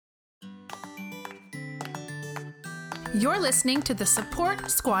You're listening to the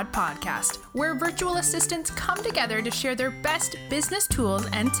Support Squad podcast, where virtual assistants come together to share their best business tools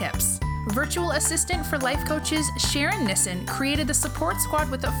and tips. Virtual assistant for life coaches Sharon Nissen created the Support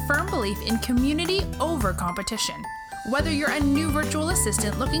Squad with a firm belief in community over competition. Whether you're a new virtual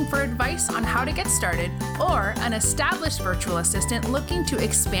assistant looking for advice on how to get started, or an established virtual assistant looking to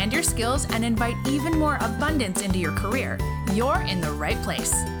expand your skills and invite even more abundance into your career, you're in the right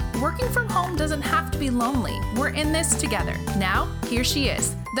place. Working from home doesn't have to be lonely. We're in this together. Now, here she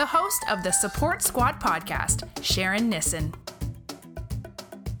is, the host of the Support Squad podcast, Sharon Nissen.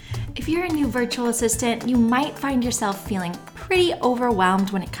 If you're a new virtual assistant, you might find yourself feeling pretty overwhelmed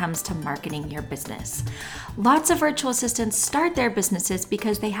when it comes to marketing your business. Lots of virtual assistants start their businesses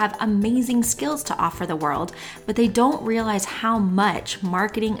because they have amazing skills to offer the world, but they don't realize how much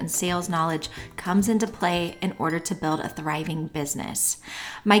marketing and sales knowledge comes into play in order to build a thriving business.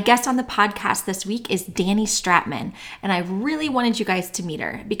 My guest on the podcast this week is Dani Stratmann, and I really wanted you guys to meet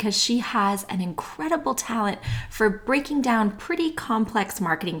her because she has an incredible talent for breaking down pretty complex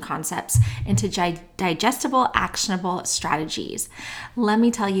marketing concepts into digestible, actionable strategies. Let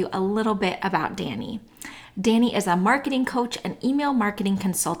me tell you a little bit about Dani. Dani is a marketing coach and email marketing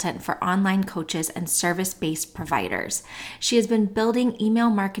consultant for online coaches and service-based providers. She has been building email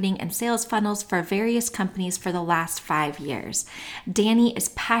marketing and sales funnels for various companies for the last 5 years. Dani is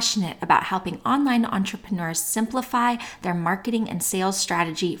passionate about helping online entrepreneurs simplify their marketing and sales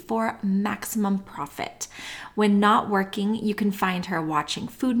strategy for maximum profit. When not working, you can find her watching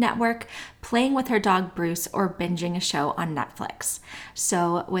Food Network, playing with her dog Bruce, or binging a show on Netflix.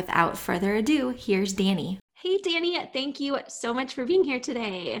 So without further ado, here's Dani. Hey, Dani, thank you so much for being here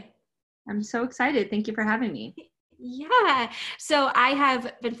today. I'm so excited. Thank you for having me. Yeah. So I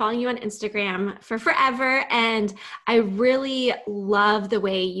have been following you on Instagram for forever, and I really love the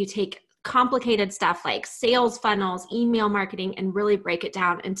way you take complicated stuff like sales funnels, email marketing, and really break it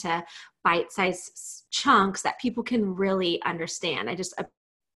down into bite-sized chunks that people can really understand. I just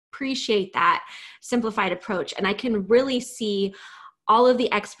appreciate that simplified approach, and I can really see all of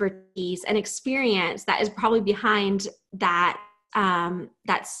the expertise and experience that is probably behind that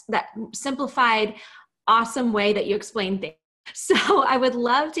that simplified, awesome way that you explain things. So I would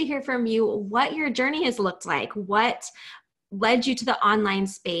love to hear from you what your journey has looked like, what led you to the online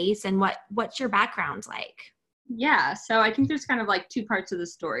space, and what's your background like? Yeah, so I think there's kind of like two parts of the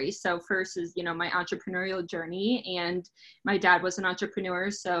story. So first is, my entrepreneurial journey, and my dad was an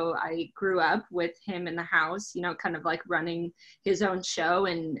entrepreneur. So I grew up with him in the house, kind of like running his own show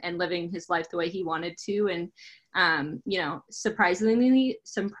and living his life the way he wanted to. And, surprisingly,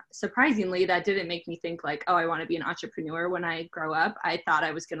 that didn't make me think like, oh, I want to be an entrepreneur when I grow up. I thought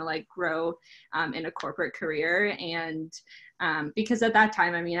I was going to like grow in a corporate career. And because at that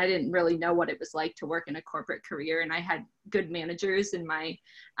time, I didn't really know what it was like to work in a corporate career, and I had good managers in my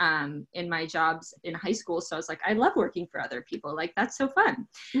jobs in high school. So I was like, I love working for other people. Like, that's so fun.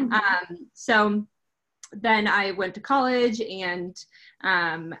 Mm-hmm. So then I went to college, and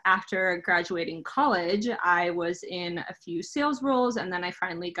after graduating college, I was in a few sales roles, and then I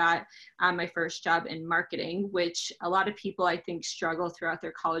finally got my first job in marketing, which a lot of people, I think, struggle throughout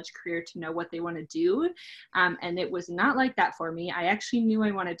their college career to know what they want to do. And it was not like that for me. I actually knew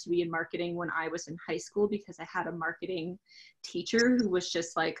I wanted to be in marketing when I was in high school because I had a marketing teacher who was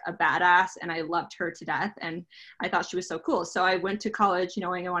just like a badass, and I loved her to death, and I thought she was so cool. So I went to college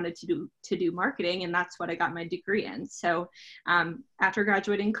knowing I wanted to do marketing, and that's what I got my degree in. So after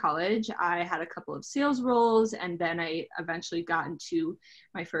graduating college, I had a couple of sales roles, and then I eventually got into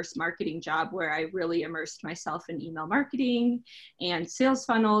my first marketing job where I really immersed myself in email marketing and sales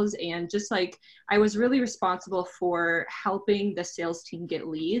funnels, and just like I was really responsible for helping the sales team get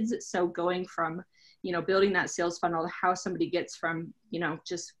leads. So going from building that sales funnel, how somebody gets from,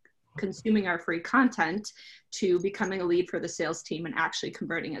 just consuming our free content to becoming a lead for the sales team and actually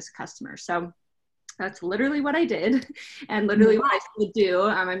converting as a customer. So that's literally what I did, and literally what I still do.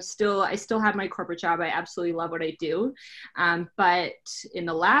 I still have my corporate job. I absolutely love what I do. But in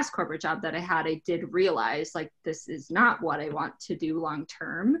the last corporate job that I had, I did realize like, this is not what I want to do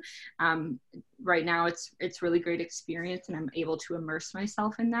long-term. Right now it's really great experience, and I'm able to immerse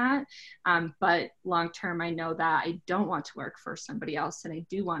myself in that. But long-term, I know that I don't want to work for somebody else, and I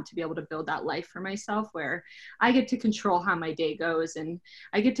do want to be able to build that life for myself where I get to control how my day goes, and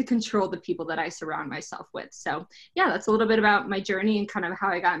I get to control the people that I surround myself with. So yeah, that's a little bit about my journey and kind of how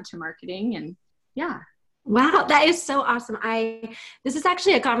I got into marketing. And yeah. Wow, that is so awesome. This is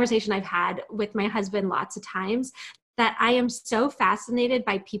actually a conversation I've had with my husband lots of times. that I am so fascinated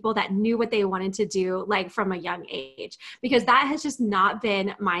by people that knew what they wanted to do, like from a young age, because that has just not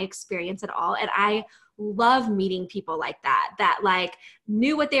been my experience at all. And I love meeting people like that like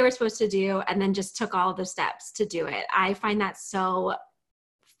knew what they were supposed to do and then just took all the steps to do it. I find that so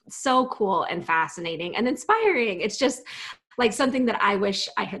cool and fascinating and inspiring. It's just like something that I wish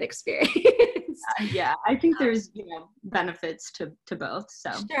I had experienced. Yeah, I think there's, benefits to both.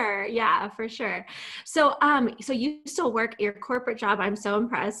 So sure. Yeah, for sure. So, so you still work your corporate job. I'm so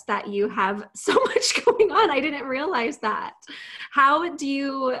impressed that you have so much going on. I didn't realize that. How do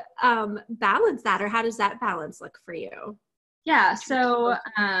you balance that, or how does that balance look for you? Yeah. So,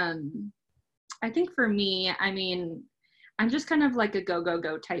 I think for me, I mean, I'm just kind of like a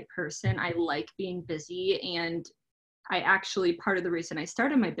go type person. I like being busy, and I actually, part of the reason I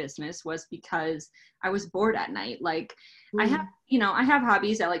started my business was because I was bored at night. Like I have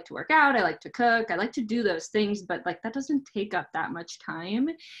hobbies. I like to work out. I like to cook. I like to do those things, but like that doesn't take up that much time.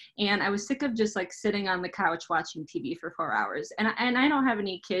 And I was sick of just like sitting on the couch watching TV for 4 hours. And I don't have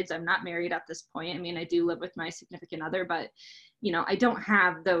any kids. I'm not married at this point. I mean, I do live with my significant other, but I don't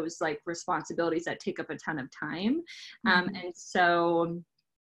have those like responsibilities that take up a ton of time. And so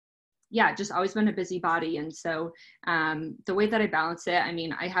yeah, just always been a busybody. And so the way that I balance it, I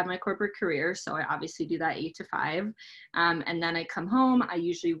mean, I have my corporate career, so I obviously do that 8 to 5. And then I come home, I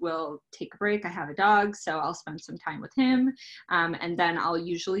usually will take a break. I have a dog, so I'll spend some time with him. And then I'll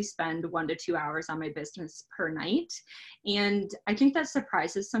usually spend 1 to 2 hours on my business per night. And I think that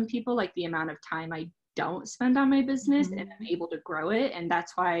surprises some people, like the amount of time I don't spend on my business and I'm able to grow it. And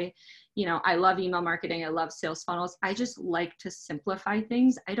that's why, I love email marketing. I love sales funnels. I just like to simplify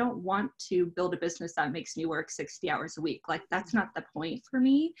things. I don't want to build a business that makes me work 60 hours a week. Like that's not the point for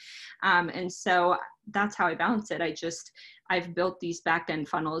me. And so that's how I balance it. I've built these back end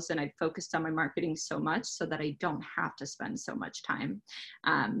funnels and I've focused on my marketing so much so that I don't have to spend so much time.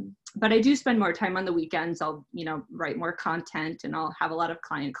 But I do spend more time on the weekends. I'll, write more content and I'll have a lot of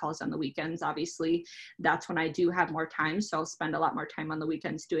client calls on the weekends. Obviously, that's when I do have more time. So I'll spend a lot more time on the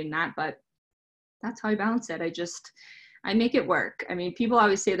weekends doing that. But that's how I balance it. I make it work. I mean, people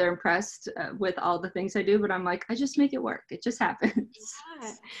always say they're impressed with all the things I do, but I'm like, I just make it work. It just happens.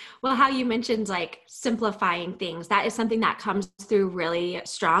 Yeah. Well, how you mentioned like simplifying things, that is something that comes through really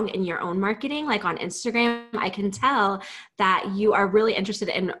strong in your own marketing. Like on Instagram, I can tell that you are really interested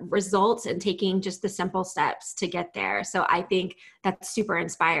in results and taking just the simple steps to get there. So I think that's super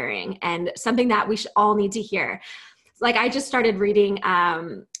inspiring and something that we should all need to hear. Like I just started reading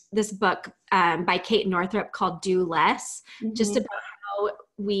this book by Kate Northrup called Do Less, just about how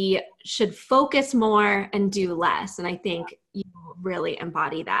we should focus more and do less. And I think you really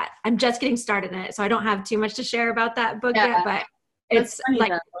embody that. I'm just getting started in it, so I don't have too much to share about that book yet, but it's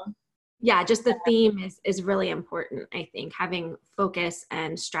like, yeah, just the theme is really important. I think having focus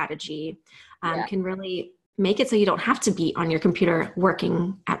and strategy can really make it so you don't have to be on your computer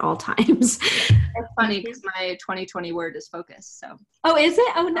working at all times. It's funny because my 2020 word is focus. So. Oh, is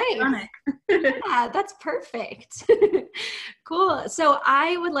it? Oh, nice. Yeah, that's perfect. Cool. So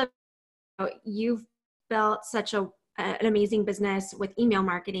I would love to know, you've built such an amazing business with email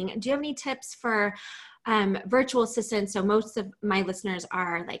marketing. Do you have any tips for virtual assistants? So most of my listeners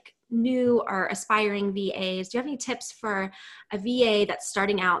are like new or aspiring VAs. Do you have any tips for a VA that's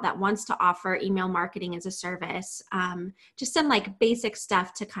starting out that wants to offer email marketing as a service? Just some like basic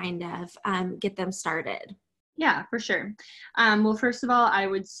stuff to kind of get them started. Yeah, for sure. Well, first of all, I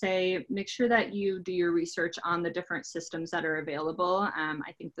would say make sure that you do your research on the different systems that are available.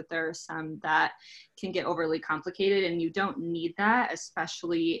 I think that there are some that can get overly complicated and you don't need that,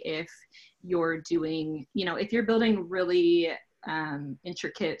 especially if you're doing, if you're building really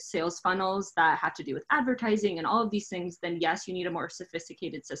intricate sales funnels that have to do with advertising and all of these things, then yes, you need a more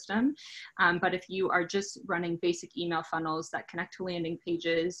sophisticated system. But if you are just running basic email funnels that connect to landing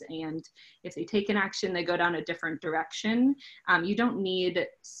pages, and if they take an action, they go down a different direction, you don't need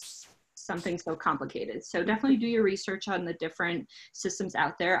something so complicated. So definitely do your research on the different systems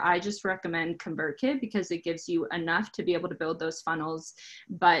out there. I just recommend ConvertKit because it gives you enough to be able to build those funnels,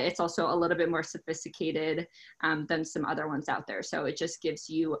 but it's also a little bit more sophisticated than some other ones out there. So it just gives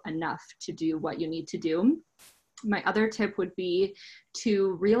you enough to do what you need to do. My other tip would be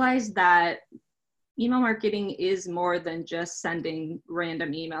to realize that email marketing is more than just sending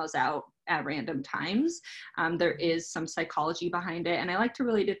random emails out at random times. There is some psychology behind it. And I like to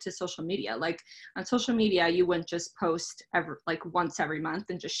relate it to social media. Like on social media, you wouldn't just post once every month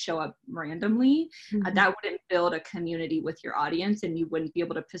and just show up randomly. That wouldn't build a community with your audience, and you wouldn't be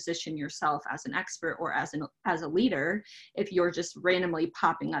able to position yourself as an expert or as a leader if you're just randomly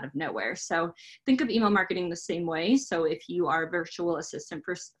popping out of nowhere. So think of email marketing the same way. So if you are a virtual assistant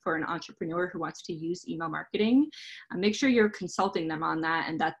for an entrepreneur who wants to use email marketing, make sure you're consulting them on that,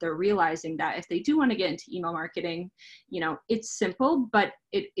 and that they're realizing that if they do want to get into email marketing, it's simple, but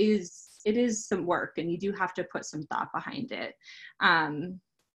it is some work, and you do have to put some thought behind it.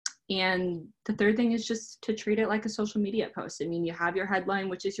 And the third thing is just to treat it like a social media post. I mean, you have your headline,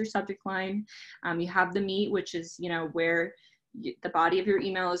 which is your subject line. You have the meat, which is, where the body of your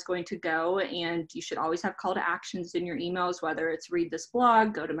email is going to go. And you should always have call to actions in your emails, whether it's read this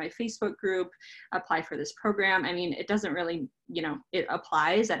blog, go to my Facebook group, apply for this program. I mean, it doesn't really, it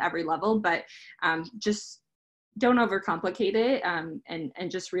applies at every level, but just don't overcomplicate it,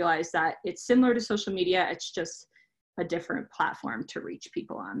 and just realize that it's similar to social media. It's just a different platform to reach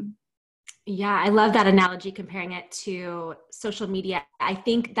people on. Yeah, I love that analogy, comparing it to social media. I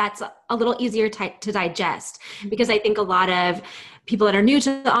think that's a little easier to digest, because I think a lot of people that are new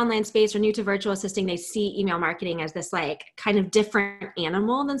to the online space or new to virtual assisting, they see email marketing as this like kind of different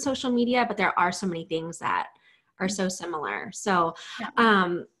animal than social media, but there are so many things that are so similar. So,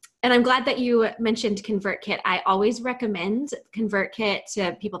 and I'm glad that you mentioned ConvertKit. I always recommend ConvertKit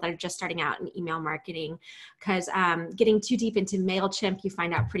to people that are just starting out in email marketing, because getting too deep into MailChimp, you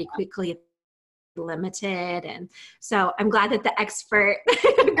find out pretty quickly it's limited. And so I'm glad that the expert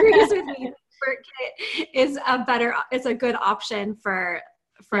agrees with me. ConvertKit is a good option for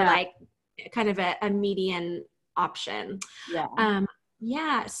like kind of a median option.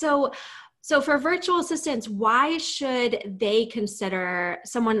 Yeah. So for virtual assistants, why should they consider,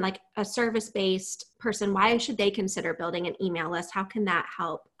 someone like a service-based person, why should they consider building an email list? How can that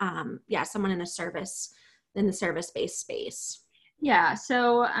help someone in the service-based space? Yeah,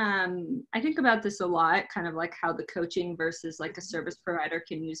 so I think about this a lot, kind of like how the coaching versus like a service provider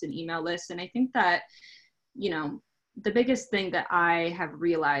can use an email list. And I think that, the biggest thing that I have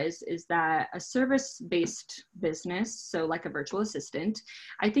realized is that a service-based business, so like a virtual assistant,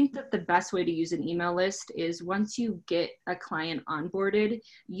 I think that the best way to use an email list is once you get a client onboarded,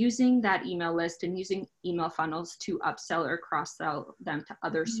 using that email list and using email funnels to upsell or cross-sell them to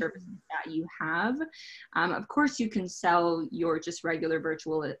other services that you have. Of course, you can sell your just regular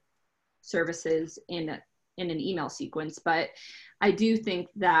virtual services in an email sequence, but I do think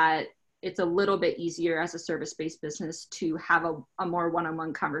that it's a little bit easier as a service-based business to have a more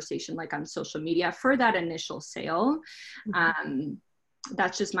one-on-one conversation like on social media for that initial sale.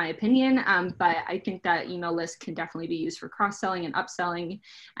 That's just my opinion. But I think that email list can definitely be used for cross-selling and upselling.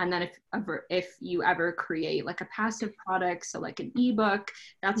 And then if you ever create like a passive product, so like an ebook,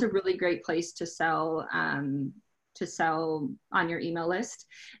 that's a really great place to sell on your email list.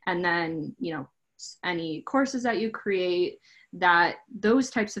 And then, any courses that you create, that those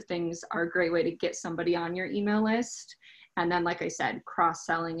types of things are a great way to get somebody on your email list. And then, like I said,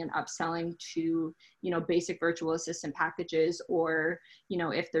 cross-selling and upselling to, basic virtual assistant packages, or,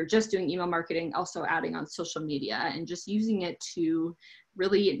 if they're just doing email marketing, also adding on social media and just using it to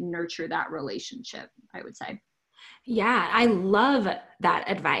really nurture that relationship, I would say. Yeah, I love that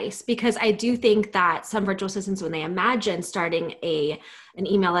advice, because I do think that some virtual assistants, when they imagine starting an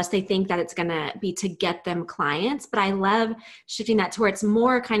email list, they think that it's going to be to get them clients. But I love shifting that to where it's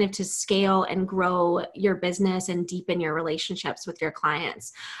more kind of to scale and grow your business and deepen your relationships with your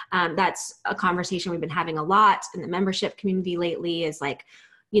clients. That's a conversation we've been having a lot in the membership community lately, is like,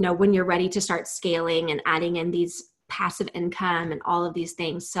 when you're ready to start scaling and adding in these passive income and all of these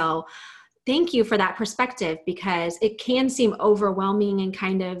things. So thank you for that perspective, because it can seem overwhelming and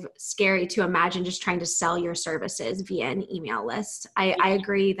kind of scary to imagine just trying to sell your services via an email list. I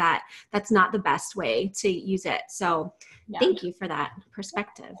agree that that's not the best way to use it. So thank you for that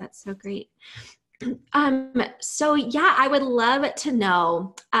perspective. That's so great. So I would love to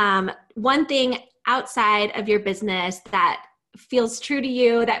know one thing outside of your business that feels true to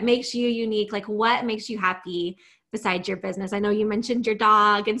you, that makes you unique. Like, what makes you happy besides your business? I know you mentioned your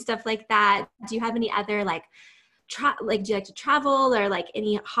dog and stuff like that. Do you have any other do you like to travel, or like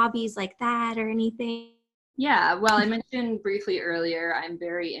any hobbies like that or anything? Yeah, well, I mentioned briefly earlier, I'm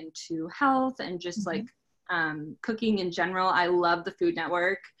very into health and just like cooking in general. I love the Food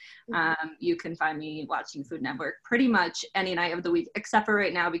Network. You can find me watching Food Network pretty much any night of the week, except for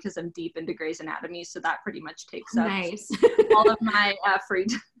right now because I'm deep into Grey's Anatomy. So that pretty much takes up all of my free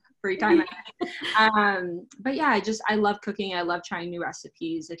time. free time. But yeah, I love cooking. I love trying new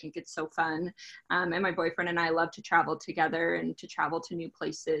recipes. I think it's so fun. And my boyfriend and I love to travel together and to travel to new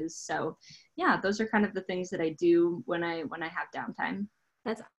places. So yeah, those are kind of the things that I do when I have downtime.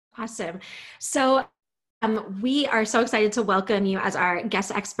 That's awesome. So we are so excited to welcome you as our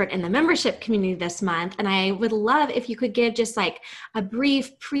guest expert in the membership community this month. And I would love if you could give just like a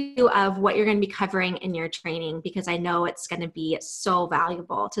brief preview of what you're going to be covering in your training, because I know it's going to be so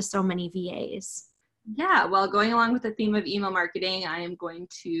valuable to so many VAs. Yeah, well, going along with the theme of email marketing, I am going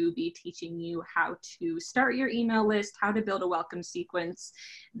to be teaching you how to start your email list, how to build a welcome sequence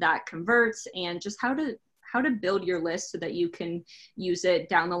that converts, and just how to build your list so that you can use it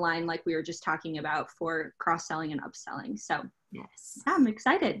down the line, like we were just talking about, for cross-selling and upselling. So yes, I'm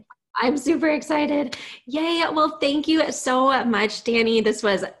excited. I'm super excited. Yay. Well, thank you so much, Dani. This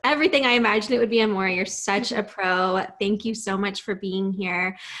was everything I imagined it would be and more. You're such a pro. Thank you so much for being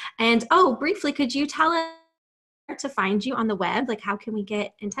here. And briefly, could you tell us where to find you on the web? Like, how can we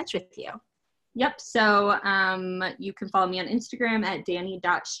get in touch with you? Yep. So you can follow me on Instagram at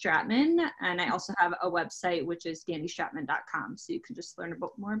dani.stratmann. And I also have a website, which is danistratmann.com. So you can just learn a bit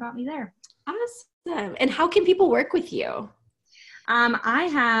more about me there. Awesome. And how can people work with you? I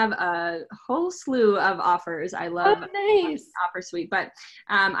have a whole slew of offers. I love offer suite, but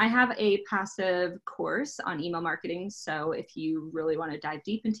I have a passive course on email marketing. So if you really want to dive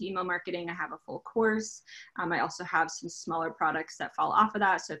deep into email marketing, I have a full course. I also have some smaller products that fall off of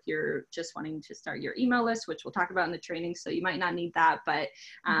that. So if you're just wanting to start your email list, which we'll talk about in the training, so you might not need that, but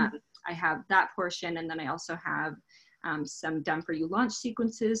I have that portion. And then I also have some done for you launch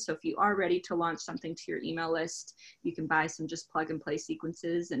sequences. So if you are ready to launch something to your email list, you can buy some just plug and play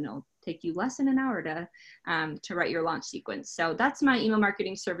sequences, and it'll take you less than an hour to write your launch sequence. So that's my email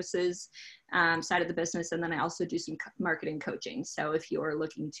marketing services side of the business. And then I also do some marketing coaching. So if you're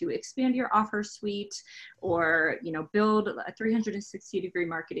looking to expand your offer suite or, build a 360-degree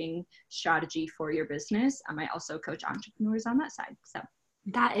marketing strategy for your business, I also coach entrepreneurs on that side. So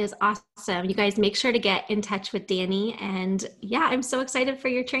that is awesome. You guys make sure to get in touch with Dani. And yeah, I'm so excited for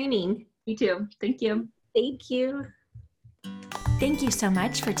your training. Me too. Thank you. Thank you. Thank you so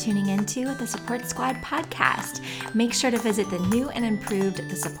much for tuning into the Support Squad podcast. Make sure to visit the new and improved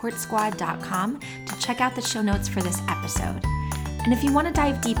thesupportsquad.com to check out the show notes for this episode. And if you want to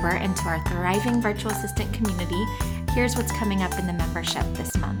dive deeper into our thriving virtual assistant community, here's what's coming up in the membership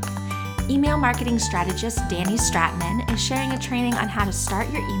this month. Email marketing strategist Dani Stratmann is sharing a training on how to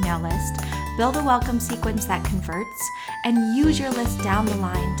start your email list, build a welcome sequence that converts, and use your list down the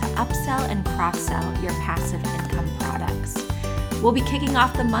line to upsell and cross-sell your passive income products. We'll be kicking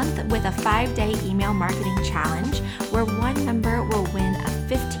off the month with a 5-day email marketing challenge where one member will win a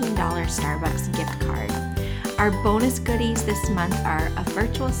 $15 Starbucks gift card. Our bonus goodies this month are a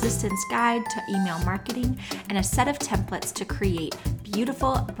virtual assistant's guide to email marketing and a set of templates to create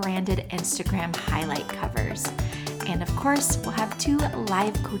beautiful branded Instagram highlight covers. And of course, we'll have 2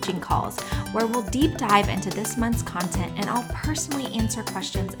 live coaching calls where we'll deep dive into this month's content, and I'll personally answer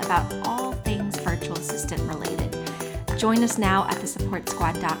questions about all things virtual assistant related. Join us now at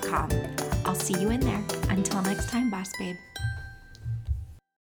thesupportsquad.com. I'll see you in there. Until next time, Boss Babe.